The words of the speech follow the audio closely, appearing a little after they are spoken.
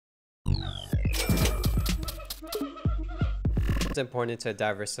It's important to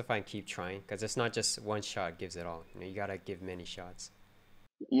diversify and keep trying because it's not just one shot gives it all. You got to give many shots.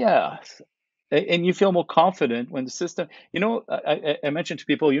 Yeah. And you feel more confident when the system, I mentioned to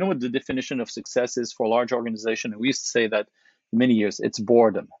people, what the definition of success is for a large organization? And we used to say that many years, it's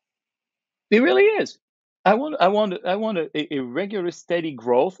boredom. It really is. I want a regular, steady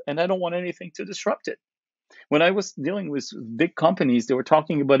growth, and I don't want anything to disrupt it. When I was dealing with big companies, they were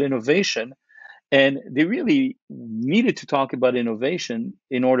talking about innovation, and they really needed to talk about innovation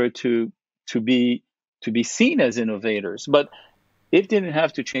in order to be to be seen as innovators. But it didn't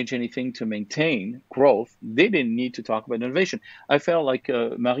have to change anything to maintain growth. They didn't need to talk about innovation. I felt like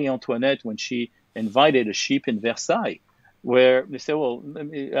Marie Antoinette when she invited a sheep in Versailles, where they said, "Well,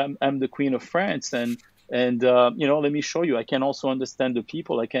 I'm the Queen of France, and let me show you. I can also understand the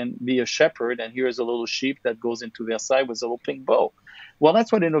people. I can be a shepherd, and here's a little sheep that goes into Versailles with a little pink bow." Well,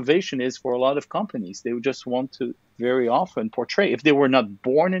 that's what innovation is for a lot of companies. They would just want to very often portray. If they were not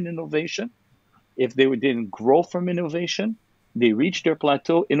born in innovation, if they didn't grow from innovation, they reach their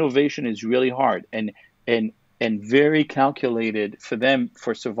plateau. Innovation is really hard and very calculated for them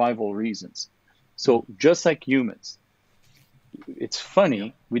for survival reasons. So just like humans, it's Yeah.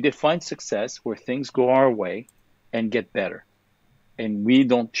 funny, we define success where things go our way and get better. And we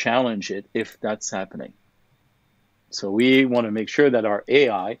don't challenge it if that's happening. So we want to make sure that our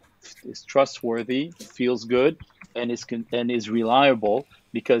AI is trustworthy, feels good, and is reliable.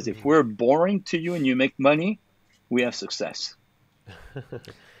 Because if we're boring to you and you make money, we have success.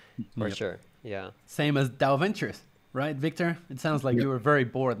 For Yep. sure. Yeah. Same as DAOventures, right, Victor? It sounds like Yeah. you were very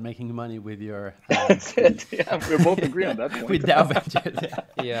bored making money with your That's it. Yeah, we both agree on that point. with DAOventures.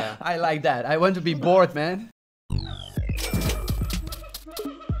 Yeah. Yeah. I like that. I want to be bored, man.